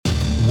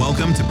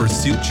Welcome to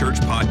Pursuit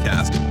Church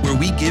Podcast, where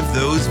we give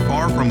those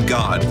far from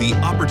God the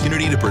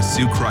opportunity to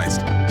pursue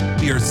Christ.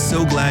 We are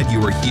so glad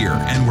you are here,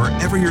 and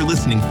wherever you're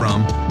listening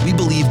from, we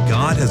believe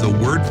God has a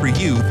word for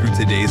you through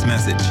today's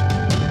message.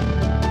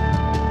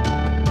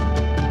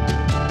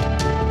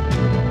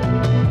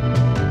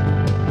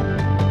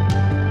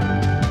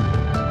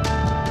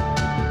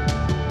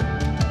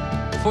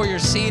 Before you're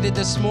seated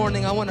this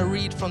morning, I want to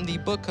read from the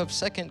book of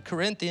 2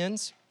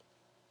 Corinthians,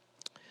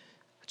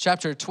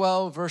 chapter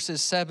 12,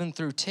 verses 7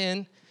 through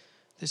 10.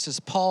 This is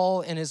Paul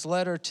in his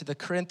letter to the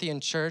Corinthian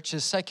church,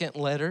 his second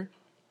letter.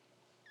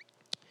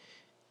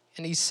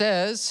 And he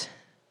says,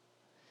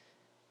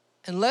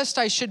 "And lest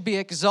I should be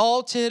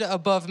exalted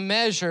above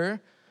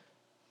measure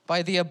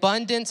by the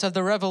abundance of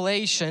the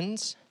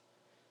revelations,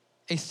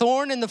 a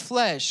thorn in the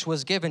flesh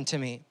was given to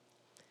me,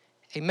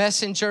 a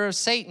messenger of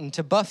Satan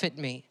to buffet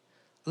me,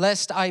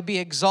 lest I be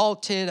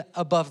exalted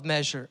above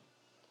measure.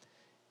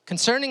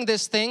 Concerning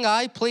this thing,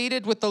 I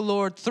pleaded with the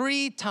Lord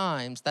 3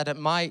 times that it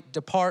might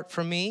depart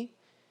from me.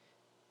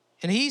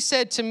 And he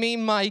said to me,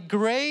 my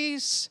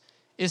grace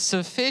is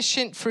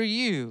sufficient for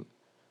you,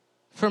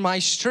 for my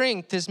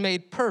strength is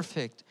made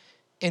perfect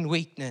in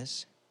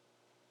weakness.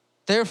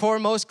 Therefore,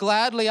 most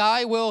gladly,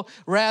 I will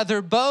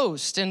rather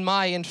boast in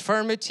my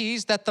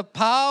infirmities, that the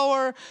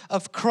power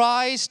of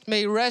Christ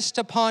may rest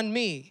upon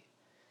me.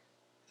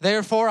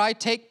 Therefore, I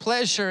take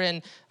pleasure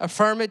in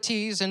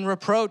infirmities and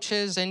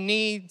reproaches and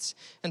needs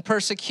and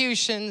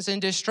persecutions and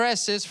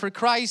distresses for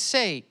Christ's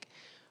sake.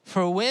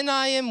 For when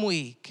I am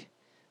weak,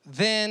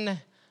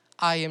 then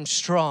I am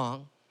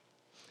strong."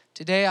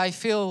 Today, I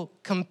feel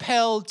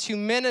compelled to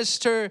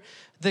minister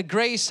the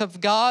grace of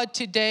God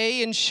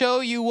today and show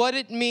you what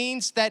it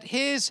means that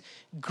His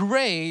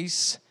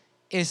grace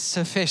is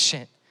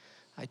sufficient.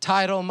 I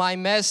title my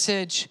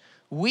message,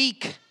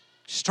 Weak,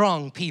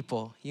 Strong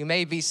People. You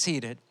may be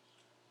seated.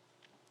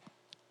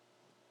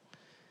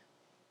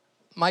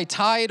 My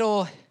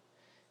title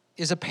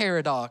is a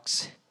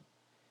paradox: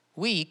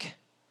 weak,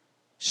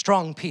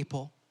 strong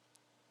people.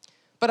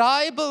 But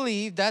I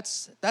believe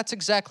that's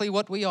exactly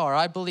what we are.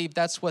 I believe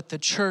that's what the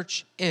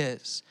church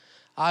is.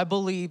 I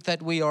believe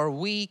that we are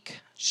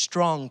weak,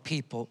 strong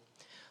people.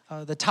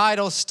 The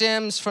title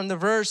stems from the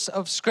verse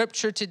of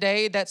Scripture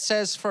today that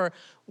says, "For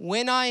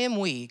when I am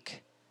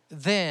weak,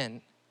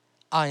 then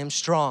I am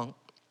strong."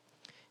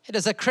 It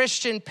is a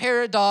Christian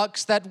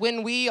paradox that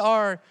when we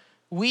are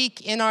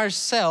weak in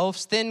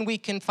ourselves, then we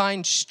can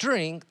find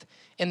strength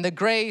in the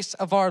grace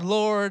of our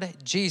Lord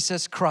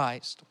Jesus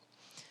Christ.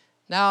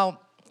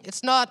 Now,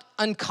 it's not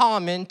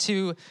uncommon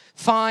to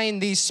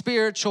find these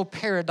spiritual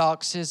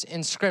paradoxes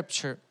in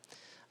Scripture.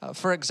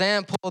 For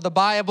example, the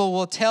Bible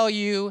will tell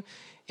you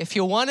if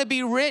you want to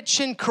be rich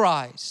in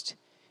Christ,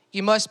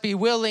 you must be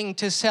willing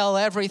to sell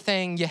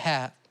everything you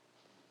have.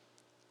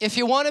 If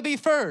you want to be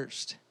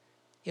first,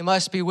 you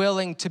must be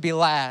willing to be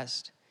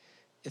last.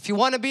 If you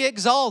want to be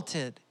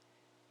exalted,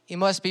 you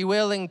must be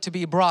willing to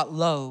be brought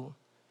low.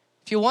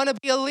 If you want to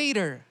be a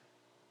leader,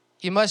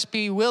 you must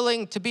be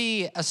willing to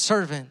be a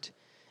servant.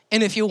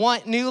 And if you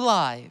want new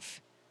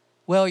life,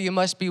 well, you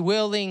must be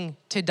willing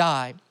to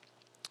die.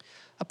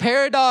 A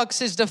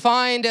paradox is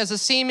defined as a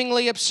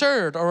seemingly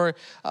absurd or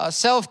a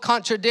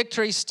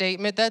self-contradictory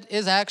statement that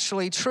is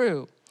actually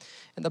true.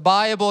 In the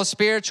Bible,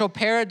 spiritual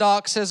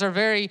paradoxes are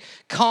very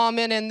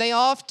common, and they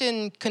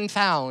often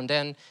confound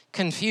and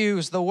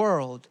confuse the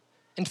world.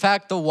 In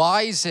fact, the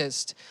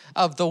wisest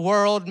of the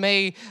world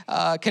may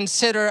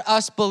consider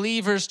us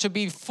believers to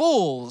be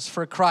fools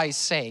for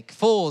Christ's sake,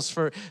 fools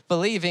for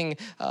believing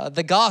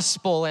the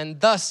gospel,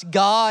 and thus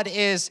God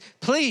is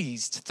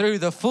pleased through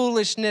the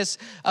foolishness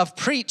of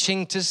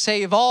preaching to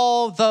save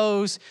all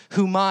those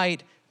who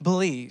might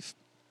believe.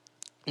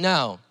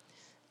 Now,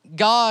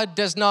 God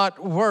does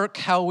not work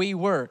how we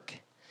work.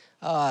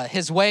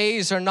 His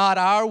ways are not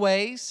our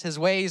ways. His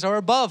ways are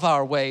above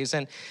our ways.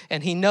 And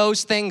He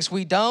knows things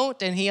we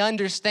don't, and He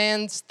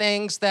understands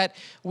things that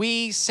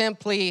we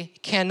simply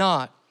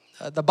cannot.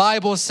 The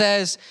Bible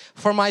says,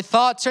 "For my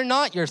thoughts are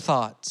not your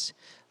thoughts,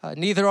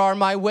 neither are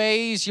my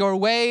ways your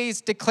ways,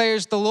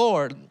 declares the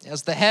Lord.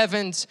 As the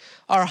heavens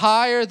are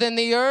higher than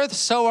the earth,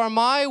 so are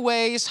my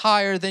ways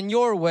higher than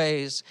your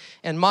ways,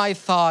 and my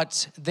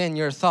thoughts than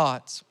your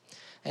thoughts."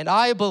 And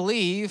I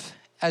believe,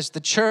 as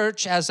the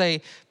church, as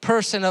a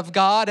person of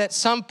God, at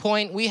some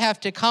point we have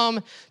to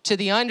come to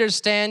the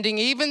understanding,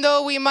 even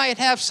though we might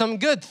have some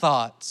good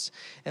thoughts,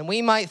 and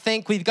we might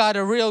think we've got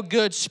a real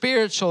good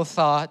spiritual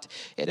thought,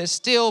 it is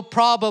still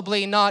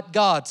probably not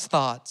God's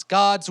thoughts.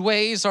 God's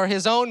ways are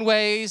His own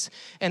ways,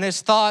 and His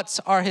thoughts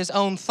are His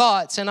own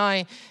thoughts. And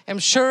I am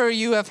sure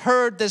you have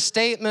heard this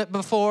statement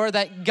before,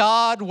 that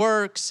God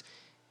works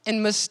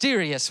in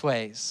mysterious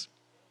ways.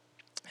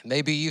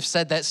 Maybe you've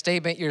said that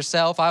statement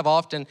yourself. I've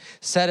often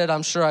said it.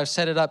 I'm sure I've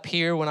said it up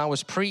here when I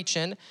was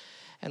preaching.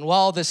 And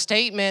while the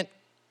statement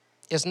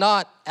is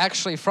not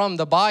actually from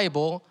the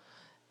Bible,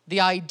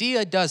 the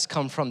idea does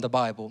come from the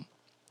Bible.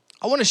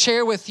 I want to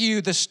share with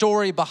you the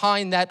story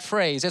behind that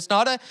phrase. It's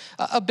not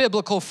a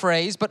biblical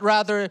phrase, but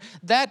rather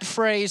that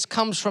phrase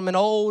comes from an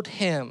old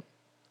hymn.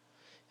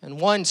 And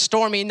one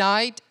stormy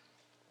night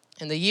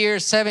in the year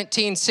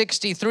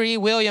 1763,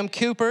 William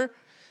Cowper,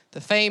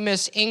 the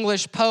famous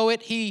English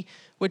poet, he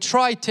would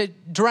try to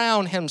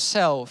drown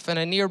himself in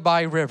a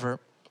nearby river.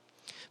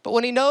 But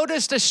when he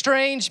noticed a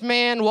strange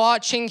man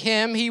watching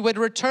him, he would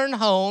return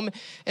home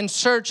in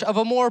search of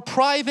a more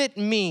private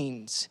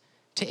means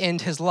to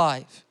end his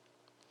life.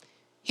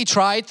 He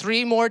tried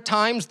 3 more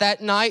times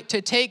that night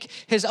to take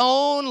his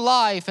own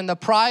life in the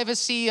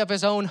privacy of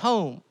his own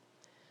home.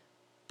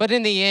 But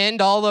in the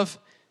end, all of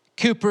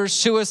Cowper's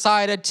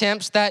suicide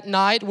attempts that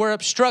night were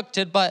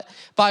obstructed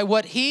by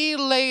what he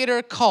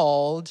later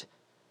called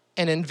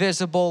an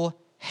invisible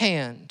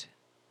hand.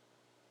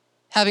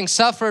 Having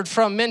suffered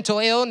from mental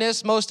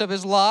illness most of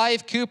his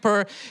life,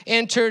 Cowper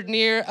entered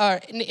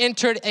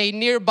a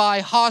nearby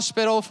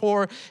hospital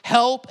for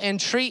help and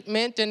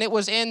treatment, and it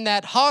was in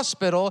that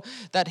hospital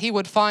that he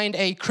would find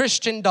a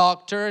Christian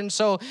doctor, and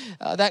so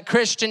that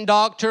Christian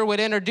doctor would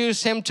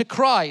introduce him to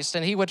Christ,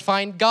 and he would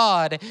find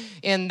God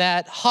in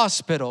that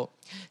hospital.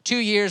 2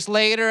 years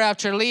later,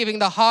 after leaving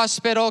the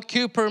hospital,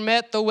 Cowper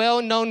met the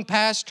well-known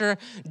pastor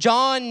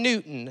John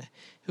Newton,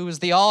 who was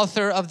the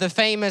author of the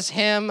famous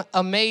hymn,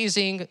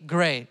 Amazing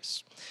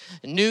Grace.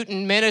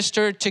 Newton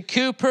ministered to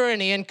Cowper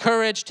and he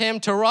encouraged him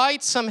to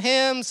write some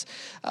hymns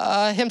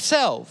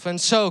himself. And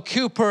so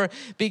Cowper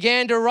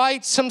began to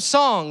write some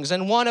songs,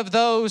 and one of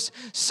those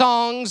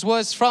songs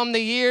was from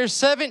the year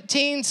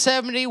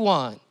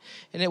 1771,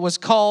 and it was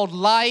called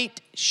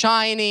Light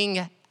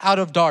Shining Out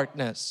of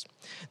Darkness.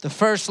 The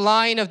first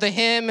line of the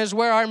hymn is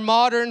where our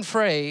modern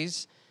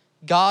phrase,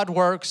 God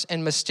works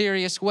in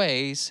mysterious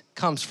ways,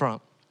 comes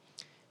from.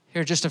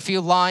 Here are just a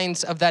few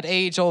lines of that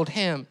age-old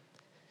hymn.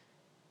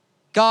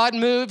 God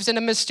moves in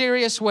a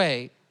mysterious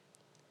way,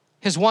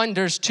 his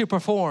wonders to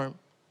perform.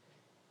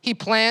 He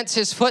plants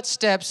his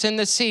footsteps in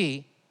the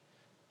sea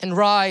and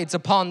rides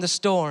upon the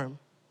storm.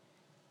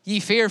 Ye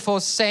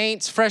fearful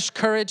saints, fresh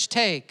courage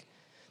take.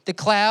 The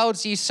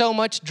clouds ye so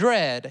much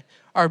dread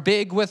are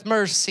big with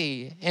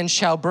mercy and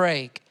shall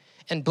break,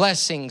 and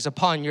blessings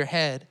upon your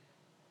head.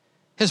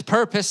 His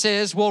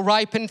purposes will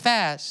ripen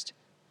fast,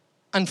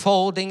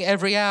 unfolding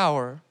every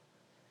hour.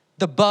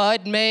 The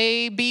bud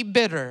may be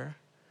bitter,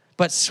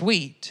 but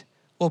sweet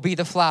will be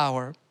the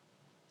flower.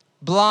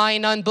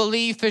 Blind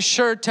unbelief is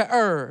sure to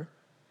err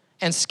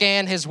and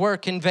scan his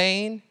work in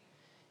vain.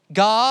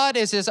 God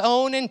is his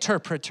own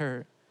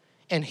interpreter,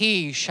 and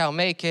he shall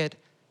make it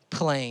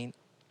plain.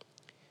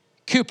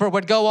 Cowper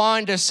would go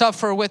on to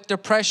suffer with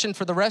depression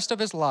for the rest of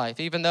his life.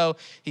 Even though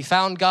he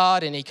found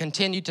God and he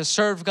continued to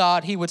serve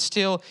God, he would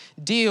still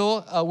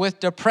deal with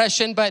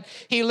depression. But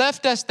he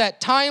left us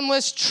that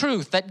timeless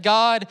truth that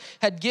God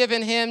had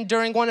given him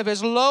during one of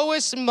his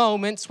lowest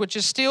moments, which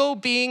is still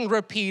being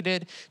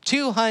repeated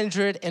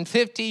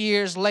 250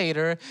 years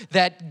later,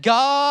 that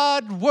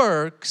God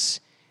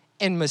works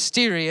in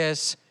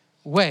mysterious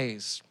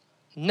ways.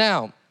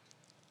 Now,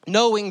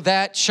 knowing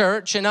that,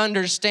 church, and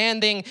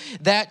understanding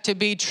that to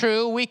be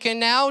true, we can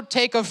now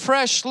take a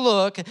fresh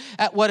look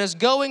at what is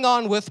going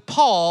on with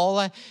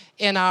Paul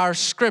in our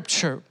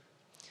scripture.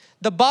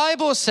 The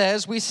Bible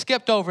says, we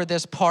skipped over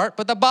this part,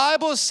 but the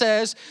Bible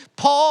says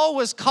Paul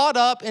was caught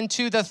up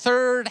into the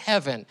third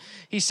heaven.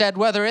 He said,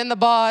 whether in the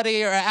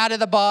body or out of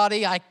the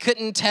body, I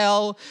couldn't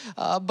tell,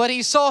 but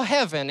he saw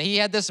heaven. He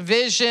had this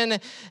vision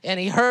and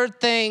he heard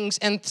things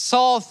and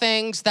saw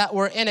things that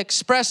were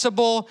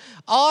inexpressible,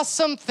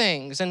 awesome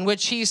things in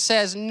which he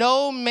says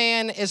no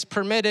man is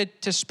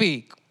permitted to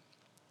speak.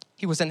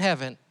 He was in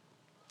heaven.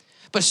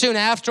 But soon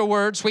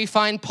afterwards, we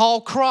find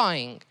Paul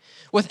crying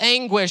with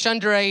anguish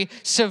under a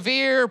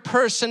severe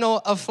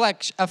personal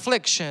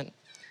affliction.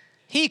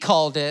 He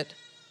called it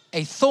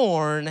a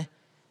thorn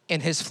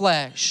in his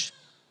flesh.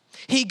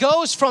 He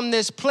goes from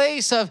this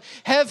place of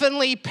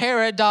heavenly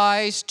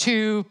paradise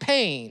to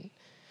pain.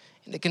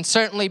 And it can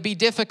certainly be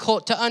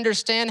difficult to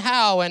understand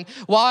how and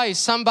why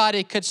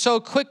somebody could so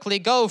quickly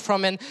go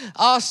from an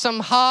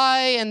awesome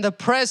high in the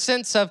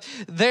presence of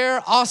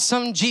their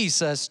awesome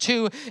Jesus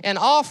to an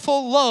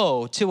awful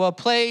low, to a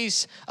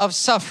place of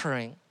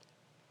suffering.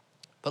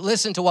 But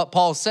listen to what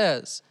Paul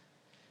says.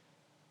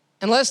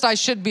 Unless I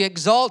should be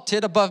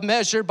exalted above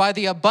measure by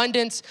the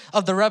abundance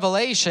of the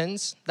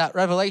revelations, that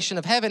revelation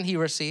of heaven he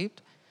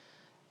received,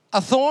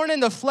 a thorn in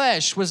the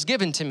flesh was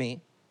given to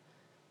me,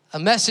 a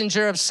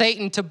messenger of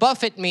Satan to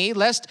buffet me,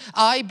 lest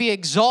I be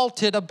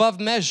exalted above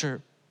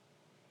measure.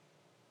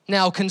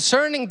 Now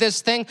concerning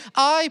this thing,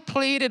 I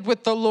pleaded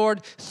with the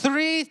Lord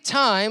 3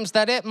 times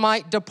that it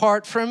might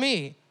depart from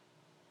me.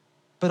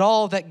 But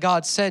all that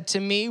God said to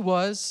me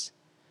was,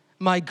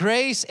 my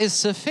grace is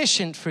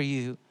sufficient for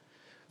you,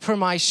 for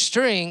my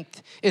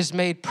strength is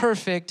made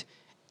perfect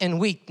in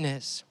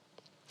weakness.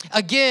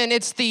 Again,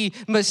 it's the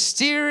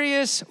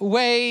mysterious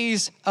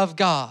ways of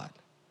God.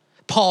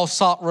 Paul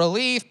sought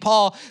relief.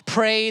 Paul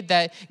prayed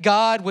that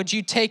God, would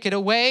you take it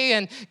away?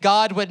 And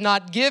God would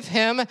not give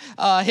him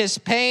his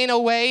pain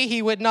away.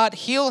 He would not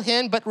heal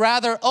him, but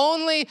rather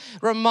only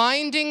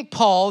reminding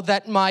Paul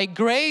that my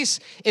grace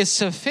is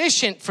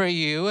sufficient for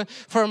you,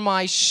 for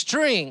my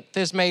strength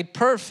is made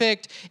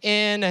perfect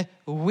in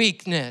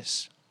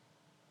weakness.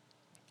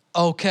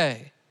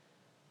 Okay,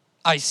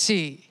 I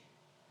see.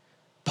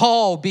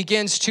 Paul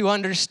begins to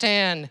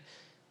understand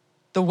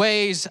the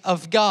ways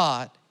of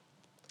God.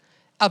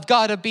 I've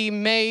got to be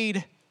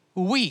made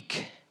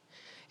weak,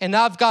 and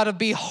I've got to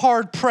be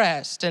hard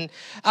pressed, and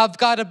I've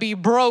got to be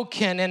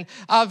broken, and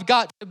I've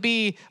got to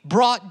be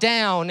brought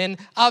down, and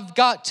I've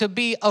got to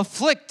be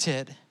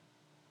afflicted.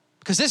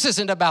 Because this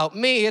isn't about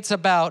me, it's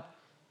about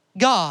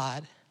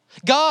God.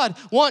 God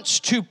wants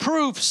to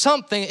prove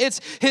something.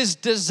 It's his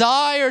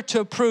desire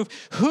to prove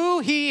who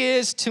he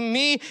is to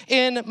me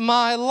in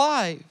my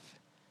life.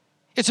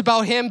 It's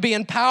about him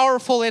being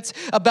powerful. It's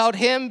about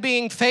him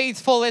being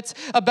faithful. It's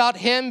about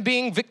him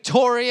being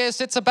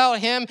victorious. It's about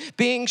him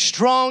being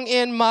strong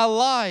in my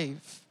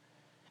life.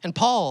 And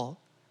Paul,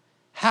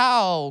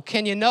 how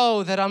can you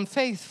know that I'm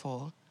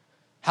faithful?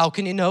 How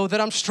can you know that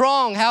I'm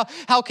strong?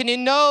 How can you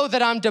know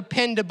that I'm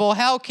dependable?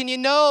 How can you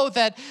know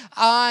that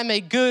I'm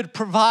a good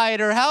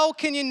provider? How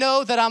can you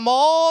know that I'm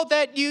all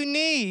that you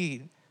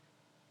need?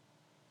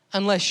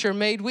 Unless you're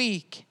made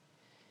weak.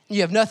 You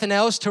have nothing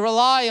else to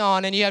rely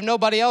on, and you have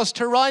nobody else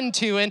to run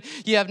to, and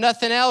you have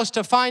nothing else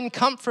to find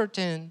comfort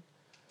in.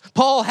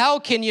 Paul, how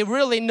can you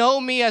really know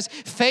me as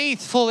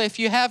faithful if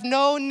you have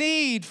no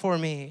need for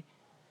me?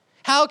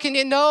 How can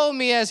you know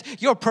me as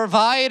your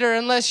provider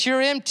unless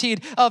you're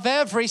emptied of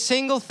every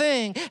single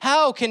thing?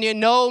 How can you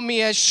know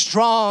me as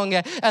strong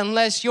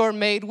unless you're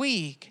made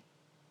weak?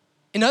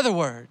 In other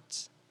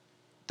words,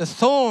 the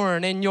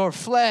thorn in your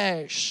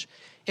flesh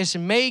is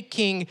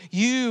making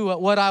you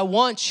what I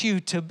want you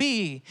to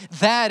be.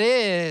 That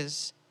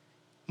is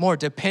more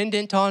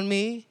dependent on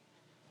me,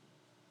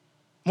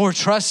 more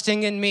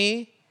trusting in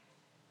me,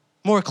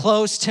 more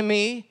close to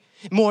me,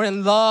 more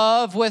in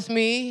love with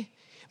me,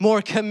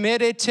 more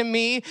committed to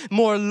me,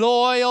 more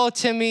loyal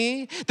to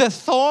me. The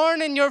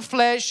thorn in your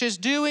flesh is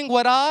doing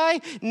what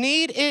I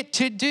need it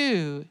to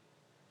do,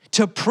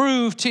 to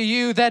prove to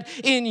you that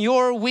in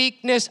your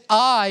weakness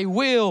I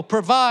will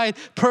provide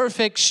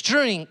perfect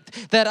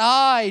strength, that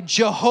I,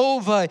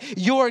 Jehovah,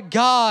 your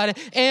God,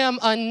 am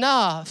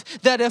enough,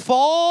 that if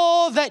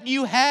all that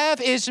you have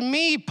is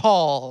me,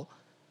 Paul,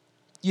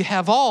 you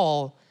have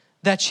all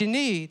that you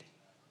need.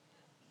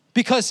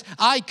 Because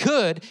I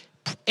could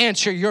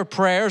answer your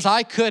prayers.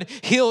 I could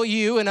heal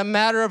you in a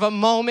matter of a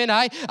moment.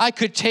 I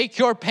could take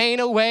your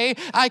pain away.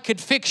 I could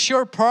fix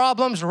your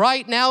problems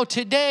right now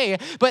today.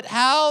 But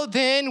how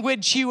then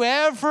would you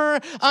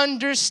ever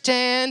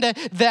understand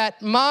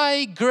that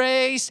my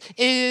grace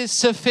is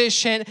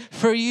sufficient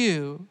for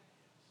you?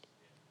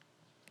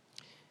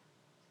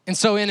 And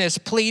so in his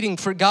pleading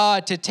for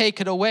God to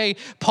take it away,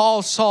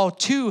 Paul saw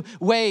two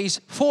ways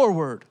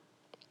forward.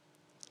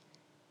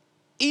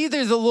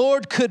 Either the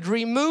Lord could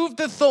remove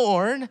the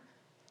thorn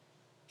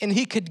and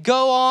he could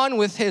go on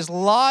with his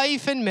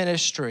life and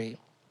ministry,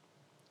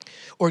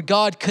 or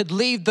God could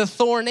leave the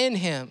thorn in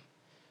him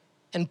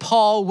and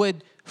Paul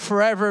would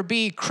forever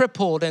be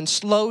crippled and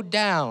slowed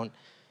down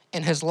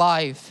in his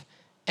life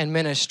and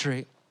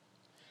ministry.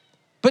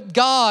 But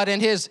God, in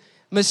his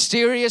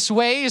mysterious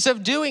ways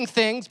of doing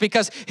things,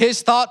 because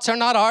his thoughts are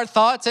not our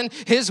thoughts and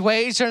his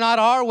ways are not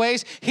our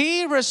ways,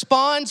 he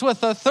responds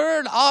with a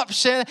third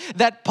option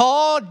that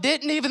Paul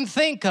didn't even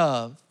think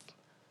of.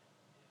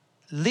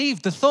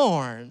 Leave the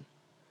thorn,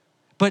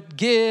 but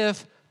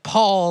give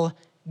Paul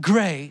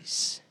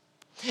grace.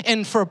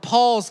 And for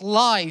Paul's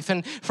life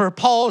and for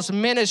Paul's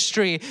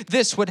ministry,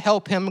 this would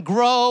help him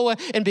grow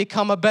and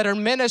become a better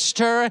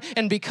minister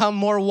and become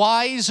more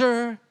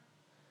wiser.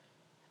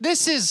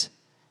 This is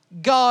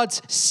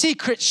God's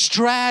secret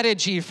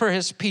strategy for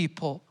his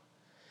people.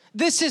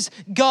 This is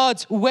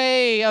God's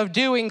way of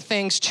doing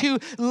things, to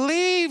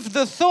leave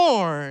the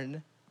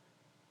thorn,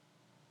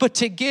 but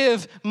to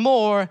give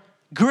more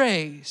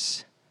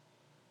grace.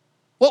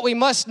 What we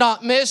must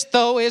not miss,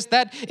 though, is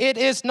that it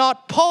is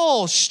not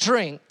Paul's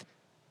strength,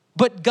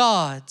 but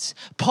God's.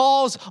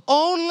 Paul's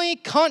only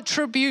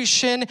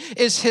contribution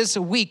is his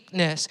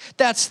weakness.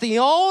 That's the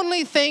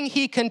only thing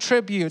he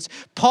contributes.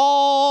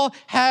 Paul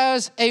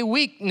has a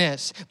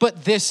weakness,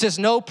 but this is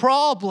no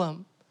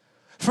problem,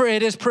 for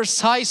it is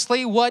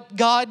precisely what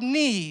God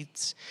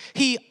needs.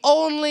 He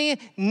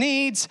only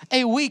needs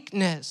a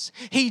weakness.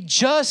 He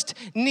just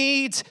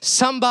needs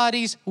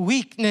somebody's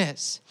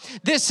weakness.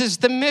 This is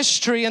the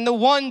mystery and the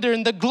wonder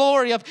and the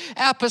glory of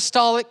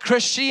apostolic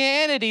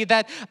Christianity,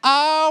 that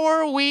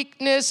our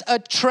weakness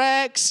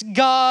attracts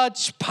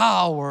God's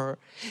power.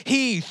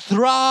 He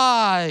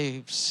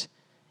thrives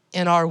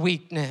in our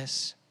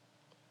weakness.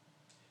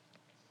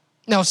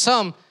 Now,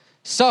 some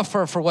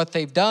suffer for what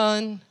they've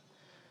done.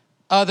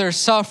 Others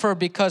suffer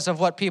because of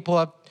what people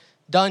have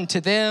done to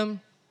them.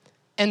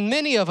 And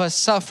many of us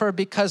suffer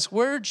because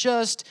we're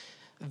just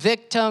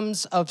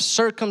victims of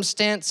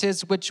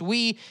circumstances which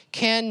we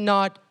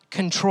cannot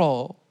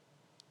control.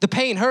 The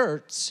pain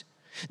hurts.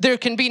 There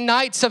can be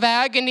nights of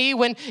agony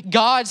when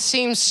God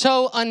seems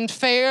so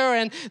unfair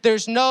and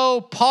there's no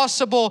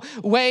possible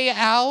way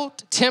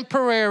out.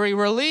 Temporary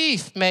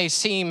relief may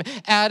seem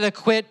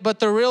adequate, but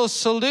the real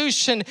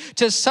solution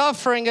to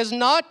suffering is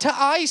not to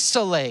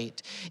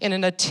isolate in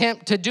an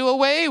attempt to do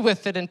away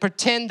with it and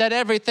pretend that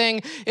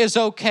everything is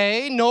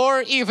okay,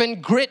 nor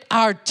even grit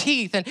our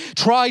teeth and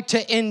try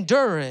to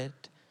endure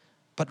it,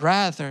 but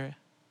rather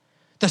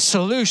the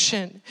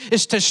solution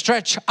is to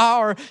stretch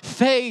our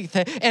faith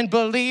and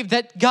believe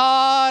that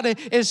God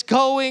is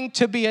going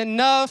to be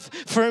enough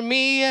for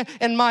me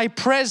and my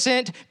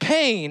present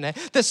pain.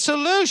 The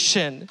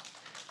solution,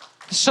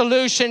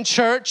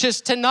 church,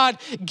 is to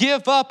not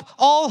give up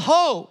all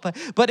hope,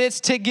 but it's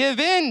to give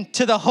in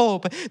to the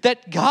hope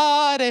that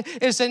God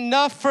is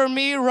enough for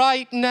me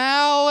right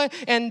now,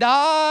 and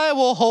I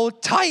will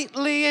hold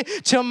tightly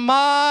to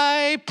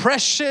my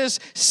precious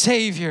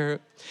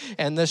Savior.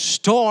 And the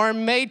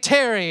storm may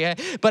tarry,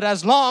 but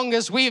as long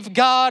as we've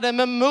got an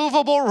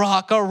immovable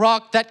rock, a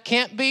rock that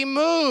can't be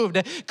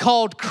moved,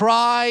 called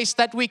Christ,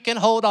 that we can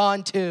hold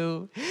on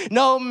to,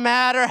 no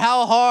matter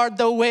how hard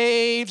the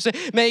waves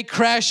may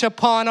crash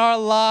upon our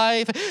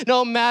life,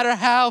 no matter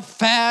how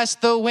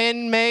fast the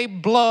wind may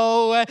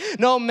blow,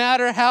 no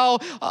matter how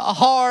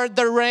hard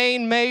the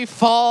rain may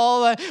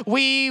fall,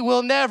 we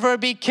will never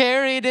be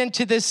carried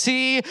into the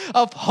sea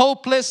of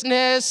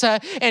hopelessness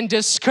and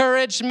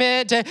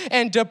discouragement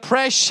and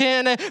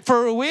depression,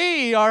 for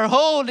we are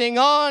holding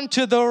on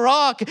to the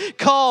rock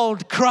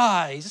called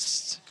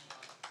Christ.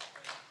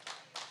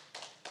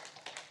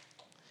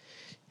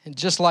 And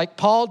just like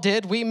Paul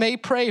did, we may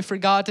pray for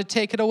God to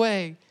take it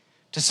away,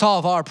 to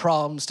solve our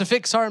problems, to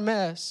fix our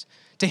mess,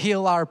 to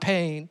heal our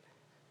pain.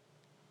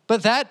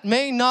 But that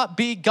may not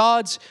be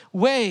God's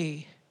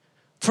way.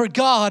 For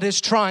God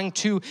is trying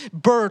to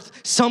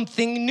birth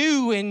something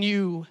new in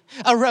you,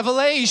 a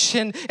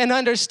revelation, an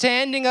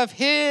understanding of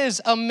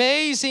His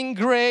amazing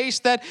grace,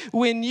 that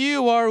when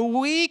you are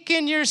weak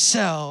in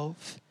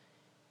yourself,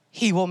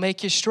 He will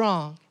make you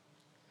strong.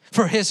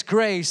 For His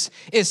grace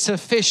is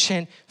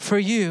sufficient for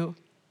you.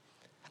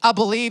 I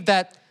believe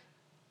that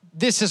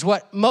this is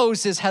what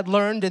Moses had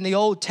learned in the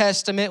Old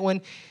Testament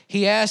when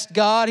he asked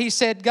God. He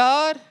said,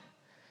 God,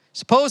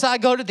 suppose I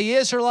go to the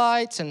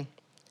Israelites and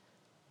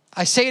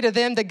I say to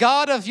them, the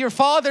God of your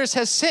fathers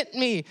has sent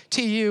me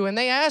to you. And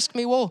they ask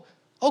me, well,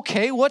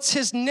 okay, what's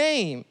His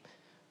name?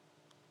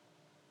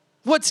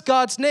 What's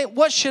God's name?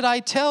 What should I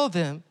tell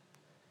them?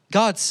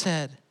 God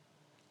said,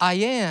 I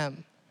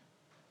am.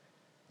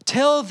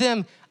 Tell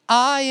them,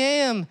 I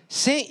am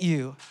sent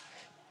you.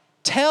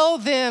 Tell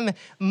them,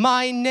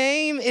 my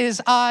name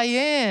is I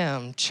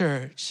am,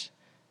 church.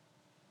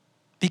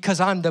 Because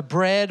I'm the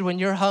bread when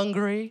you're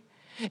hungry,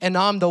 and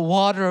I'm the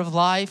water of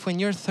life when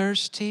you're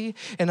thirsty,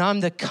 and I'm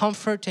the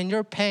comfort in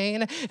your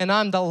pain, and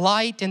I'm the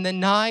light in the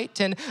night,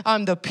 and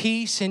I'm the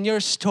peace in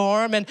your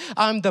storm, and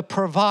I'm the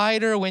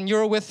provider when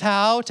you're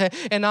without,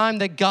 and I'm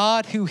the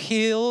God who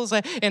heals,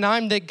 and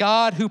I'm the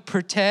God who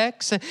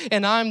protects,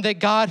 and I'm the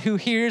God who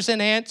hears and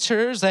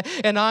answers,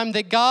 and I'm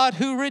the God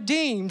who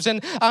redeems,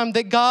 and I'm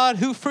the God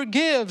who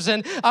forgives,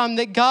 and I'm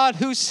the God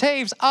who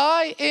saves.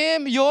 I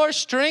am your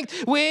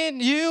strength when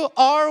you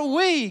are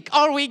weak.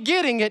 Are we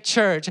getting it,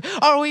 church?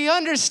 Are we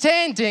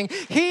understanding?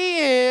 He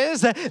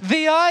is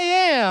the I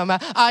am.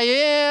 I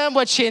am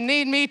what you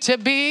need me to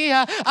be.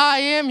 I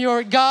am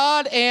your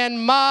God,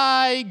 and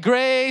my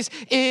grace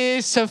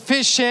is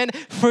sufficient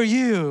for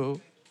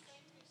you.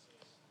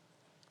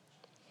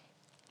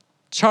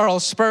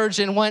 Charles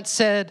Spurgeon once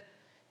said,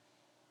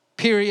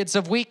 periods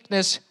of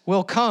weakness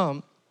will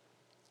come.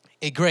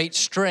 A great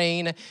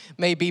strain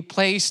may be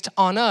placed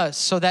on us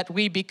so that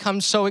we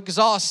become so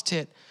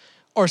exhausted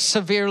or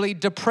severely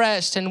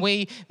depressed, and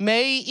we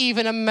may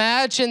even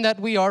imagine that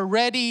we are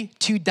ready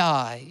to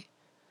die.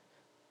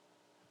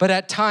 But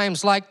at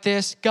times like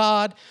this,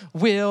 God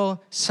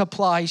will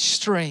supply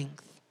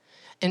strength.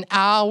 And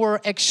our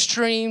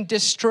extreme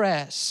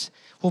distress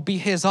will be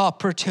His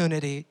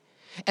opportunity.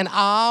 And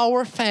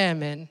our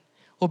famine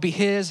will be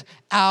His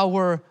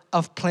hour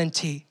of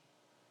plenty.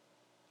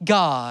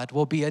 God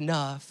will be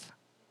enough.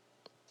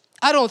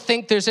 I don't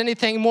think there's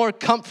anything more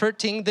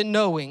comforting than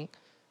knowing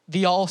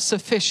the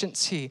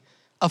all-sufficiency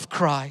of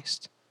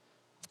Christ.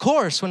 Of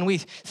course, when we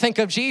think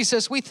of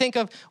Jesus, we think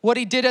of what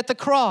He did at the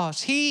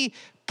cross. He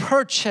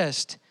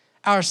purchased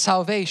our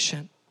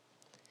salvation.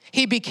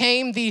 He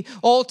became the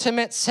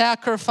ultimate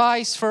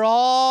sacrifice for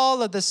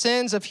all of the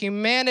sins of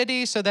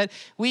humanity so that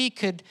we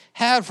could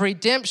have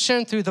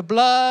redemption through the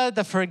blood,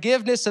 the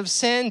forgiveness of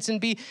sins,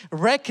 and be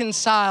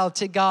reconciled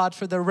to God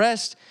for the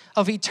rest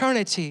of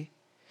eternity.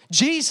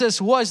 Jesus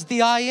was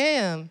the I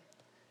am.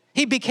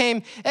 He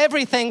became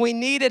everything we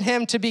needed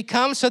Him to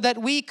become so that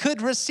we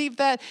could receive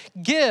that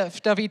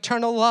gift of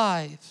eternal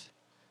life.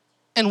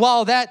 And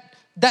while that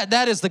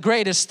That is the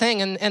greatest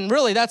thing. And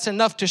really, that's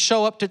enough to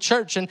show up to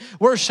church and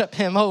worship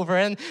him over.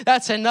 And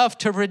that's enough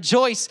to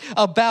rejoice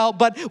about.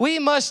 But we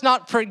must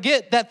not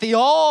forget that the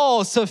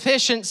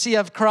all-sufficiency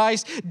of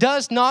Christ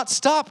does not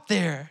stop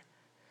there.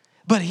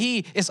 But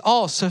he is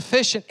all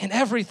sufficient in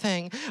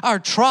everything. Our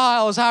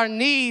trials, our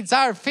needs,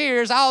 our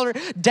fears, our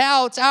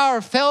doubts,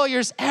 our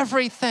failures,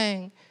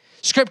 everything.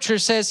 Scripture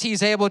says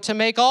he's able to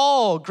make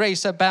all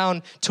grace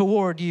abound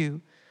toward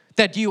you,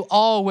 that you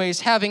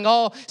always, having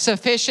all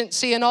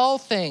sufficiency in all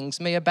things,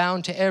 may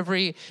abound to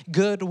every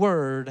good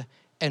word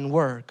and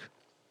work.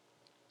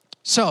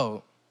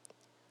 So,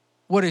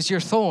 what is your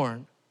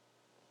thorn?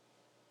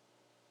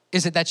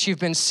 Is it that you've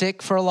been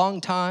sick for a long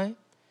time?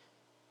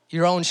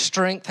 Your own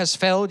strength has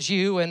failed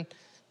you, and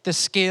the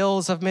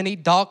skills of many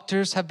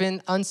doctors have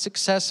been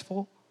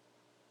unsuccessful.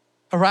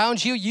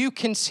 Around you, you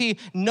can see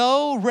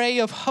no ray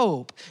of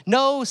hope,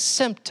 no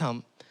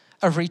symptom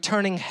of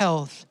returning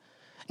health,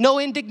 no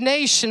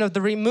indignation of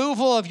the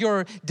removal of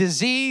your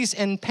disease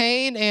and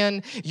pain,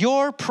 and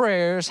your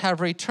prayers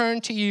have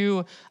returned to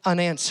you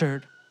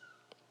unanswered.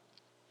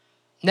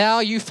 Now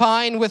you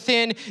find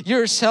within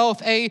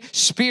yourself a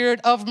spirit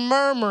of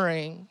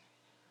murmuring,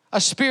 a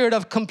spirit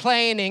of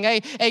complaining,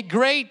 a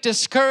great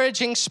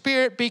discouraging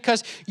spirit,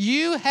 because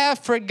you have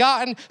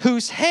forgotten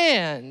whose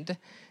hand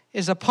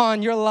is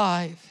upon your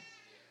life.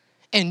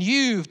 And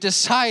you've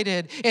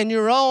decided in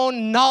your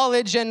own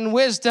knowledge and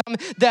wisdom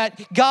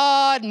that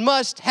God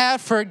must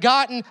have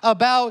forgotten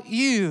about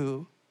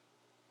you.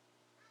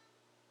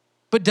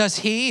 But does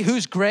he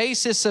whose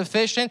grace is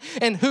sufficient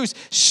and whose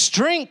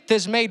strength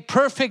is made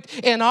perfect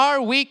in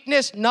our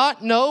weakness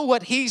not know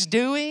what he's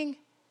doing?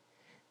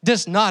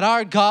 Does not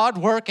our God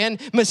work in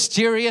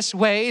mysterious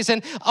ways?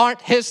 And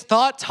aren't his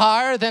thoughts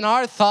higher than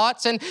our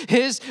thoughts and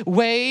his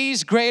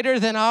ways greater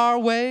than our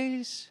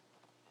ways?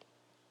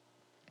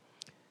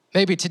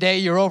 Maybe today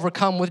you're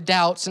overcome with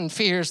doubts and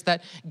fears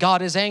that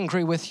God is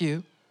angry with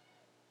you,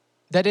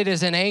 that it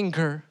is in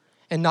anger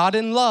and not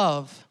in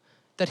love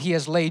that he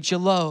has laid you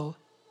low.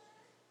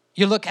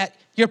 You look at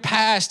your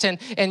past and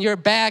you're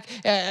back,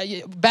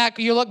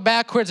 you look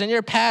backwards and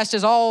your past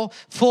is all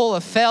full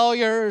of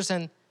failures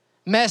and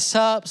mess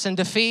ups and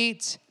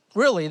defeats.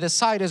 Really, the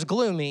sight is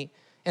gloomy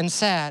and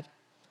sad.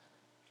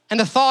 And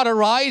the thought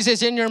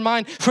arises in your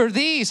mind, for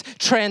these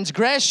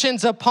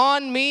transgressions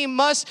upon me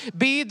must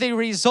be the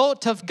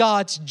result of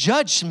God's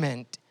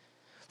judgment.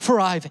 For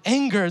I've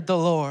angered the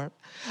Lord.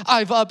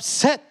 I've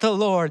upset the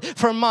Lord,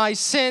 for my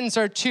sins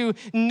are too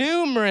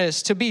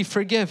numerous to be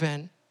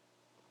forgiven.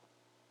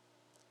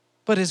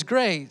 But his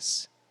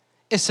grace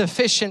is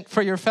sufficient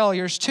for your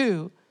failures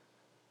too.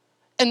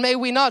 And may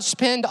we not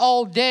spend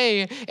all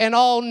day and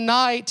all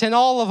night and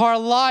all of our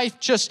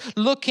life just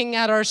looking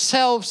at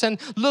ourselves and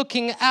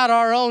looking at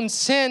our own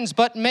sins,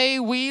 but may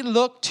we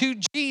look to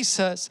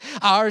Jesus,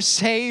 our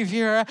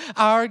Savior,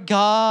 our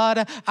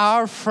God,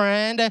 our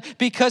friend,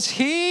 because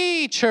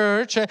he,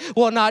 church,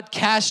 will not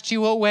cast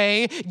you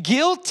away,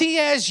 guilty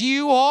as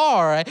you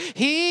are.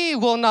 He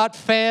will not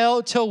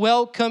fail to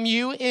welcome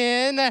you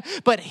in,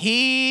 but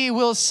he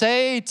will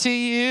say to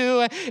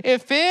you,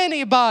 if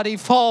anybody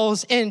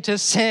falls into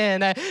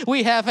sin,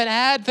 we have an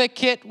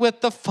advocate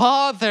with the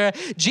Father,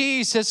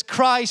 Jesus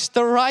Christ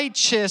the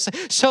righteous.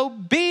 So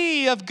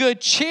be of good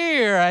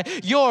cheer.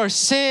 Your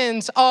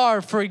sins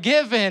are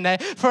forgiven,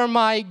 for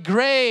my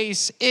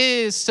grace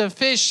is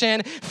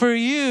sufficient for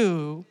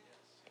you.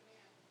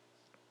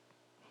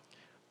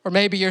 Or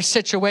maybe your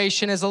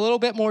situation is a little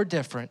bit more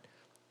different.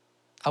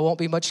 I won't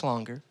be much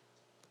longer.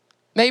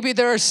 Maybe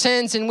there are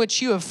sins in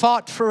which you have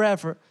fought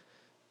forever.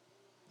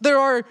 There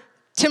are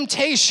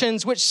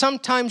temptations which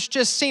sometimes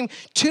just seem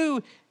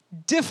too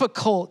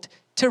difficult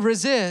to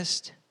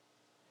resist.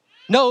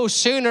 No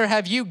sooner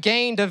have you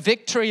gained a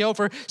victory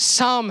over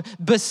some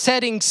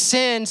besetting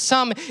sin,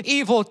 some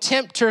evil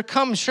tempter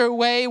comes your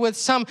way with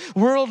some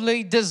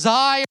worldly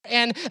desire,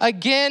 and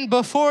again,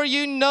 before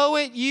you know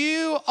it,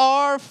 you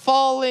are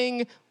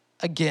falling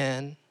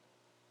again,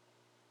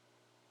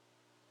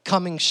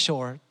 coming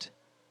short.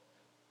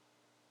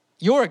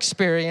 Your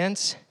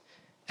experience,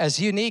 as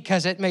unique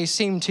as it may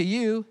seem to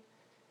you,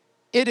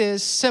 it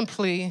is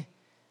simply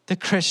the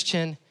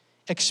Christian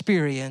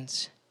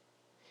experience.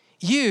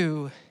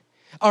 You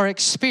are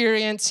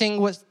experiencing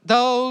what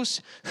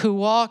those who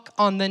walk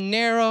on the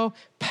narrow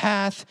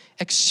path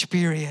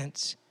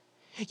experience.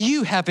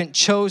 You haven't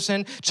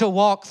chosen to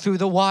walk through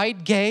the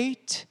wide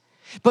gate,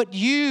 but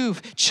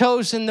you've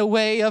chosen the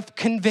way of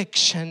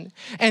conviction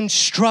and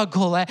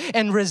struggle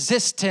and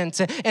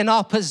resistance and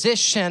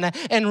opposition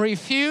and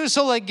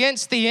refusal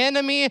against the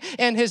enemy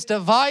and his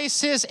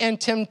devices and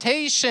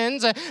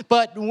temptations.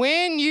 But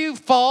when you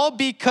fall,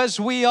 because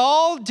we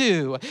all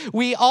do,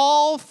 we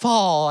all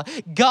fall,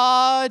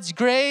 God's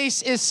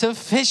grace is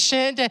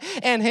sufficient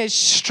and his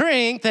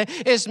strength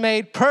is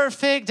made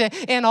perfect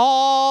in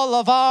all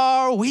of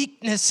our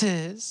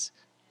weaknesses.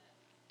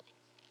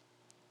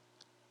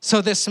 So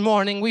this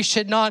morning, we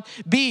should not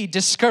be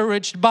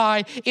discouraged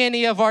by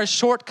any of our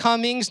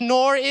shortcomings,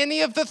 nor any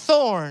of the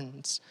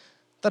thorns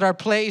that are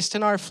placed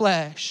in our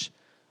flesh,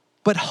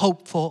 but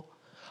hopeful,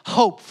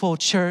 hopeful,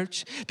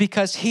 church,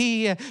 because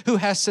he who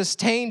has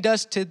sustained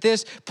us to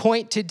this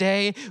point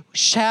today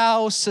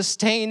shall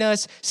sustain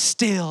us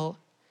still.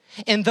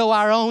 And though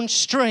our own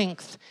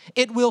strength,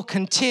 it will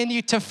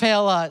continue to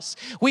fail us.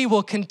 We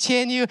will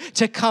continue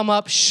to come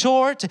up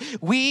short.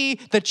 We,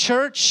 the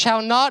church,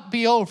 shall not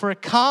be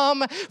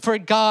overcome, for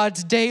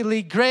God's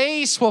daily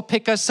grace will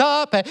pick us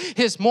up.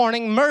 His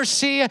morning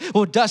mercy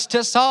will dust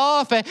us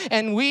off,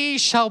 and we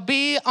shall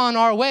be on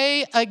our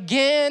way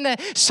again.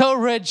 So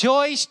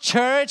rejoice,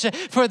 church,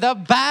 for the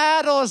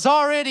battle is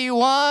already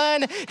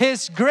won.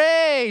 His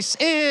grace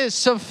is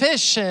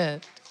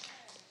sufficient.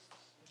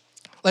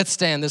 Let's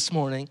stand this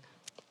morning.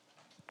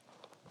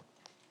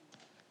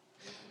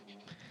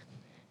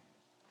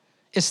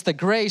 It's the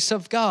grace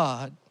of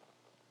God.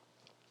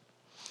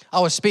 I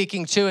was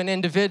speaking to an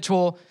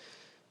individual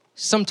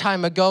some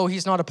time ago.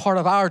 He's not a part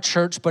of our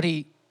church, but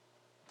he's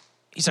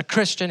a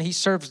Christian. He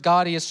serves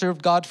God. He has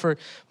served God for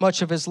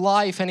much of his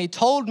life. And he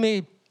told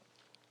me,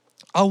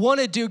 I want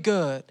to do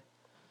good.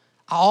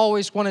 I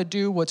always want to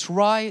do what's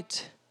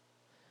right.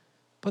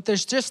 But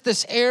there's just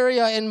this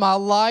area in my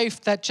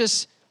life that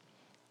just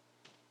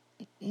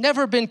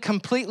never been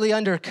completely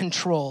under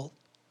control.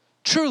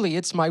 Truly,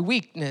 it's my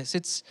weakness.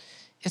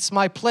 It's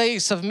my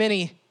place of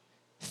many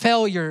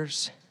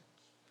failures.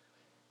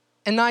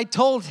 And I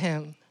told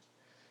him,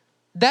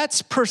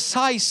 that's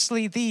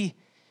precisely the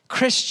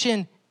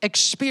Christian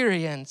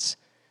experience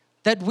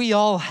that we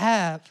all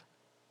have.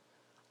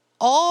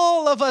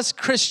 All of us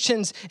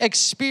Christians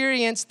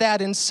experience that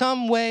in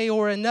some way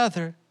or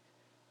another.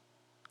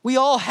 We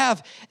all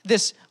have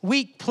this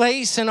weak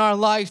place in our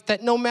life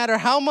that no matter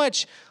how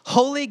much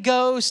Holy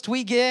Ghost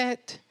we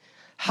get,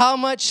 how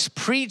much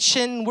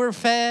preaching we're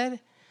fed,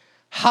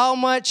 how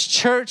much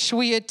church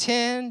we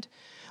attend,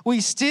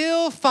 we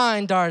still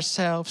find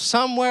ourselves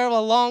somewhere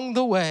along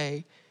the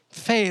way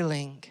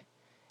failing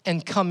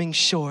and coming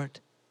short.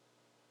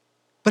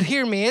 But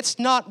hear me, it's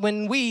not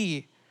when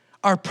we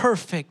are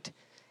perfect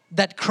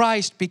that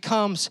Christ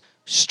becomes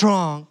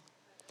strong.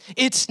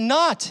 It's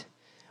not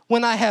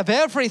when I have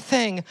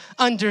everything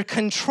under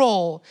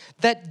control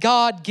that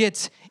God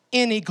gets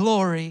any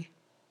glory.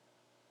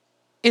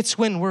 It's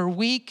when we're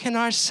weak in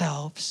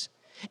ourselves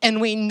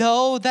and we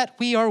know that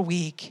we are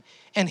weak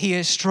and He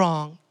is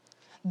strong.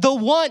 The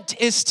want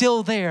is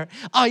still there.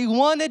 I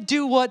want to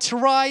do what's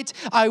right.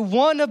 I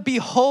want to be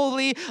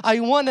holy.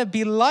 I want to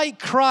be like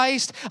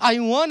Christ. I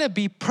want to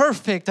be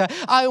perfect.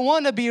 I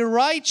want to be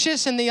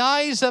righteous in the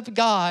eyes of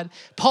God.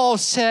 Paul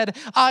said,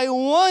 I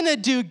want to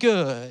do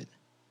good.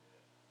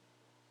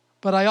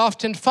 But I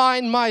often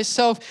find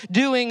myself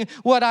doing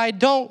what I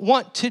don't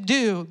want to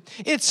do.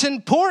 It's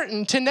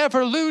important to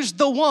never lose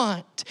the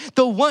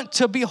want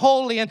to be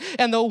holy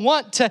and the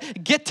want to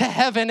get to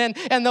heaven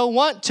and the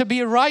want to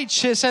be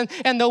righteous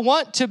and the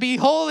want to be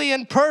holy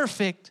and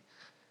perfect.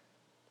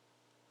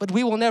 But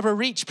we will never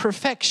reach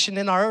perfection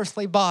in our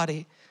earthly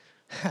body.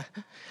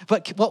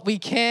 But what we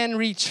can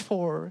reach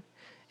for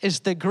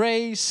is the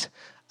grace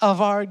of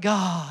our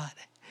God.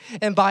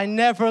 And by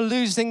never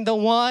losing the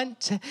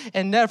want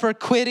and never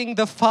quitting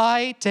the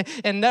fight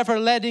and never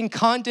letting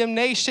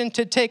condemnation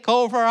to take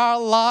over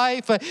our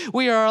life,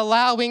 we are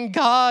allowing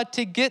God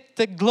to get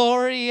the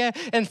glory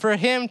and for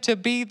Him to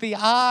be the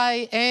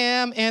I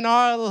am in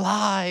our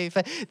life.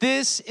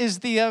 This is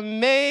the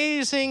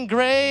amazing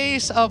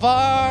grace of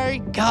our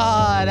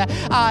God.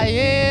 I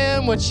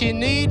am what you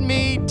need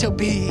me to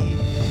be.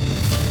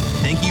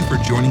 Thank you for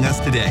joining us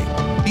today.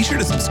 Be sure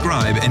to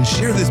subscribe and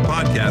share this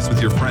podcast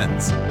with your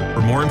friends. For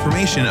more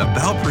information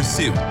about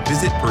Pursuit,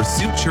 visit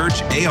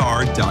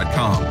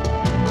pursuitchurchar.com.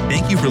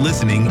 Thank you for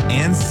listening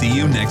and see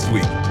you next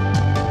week.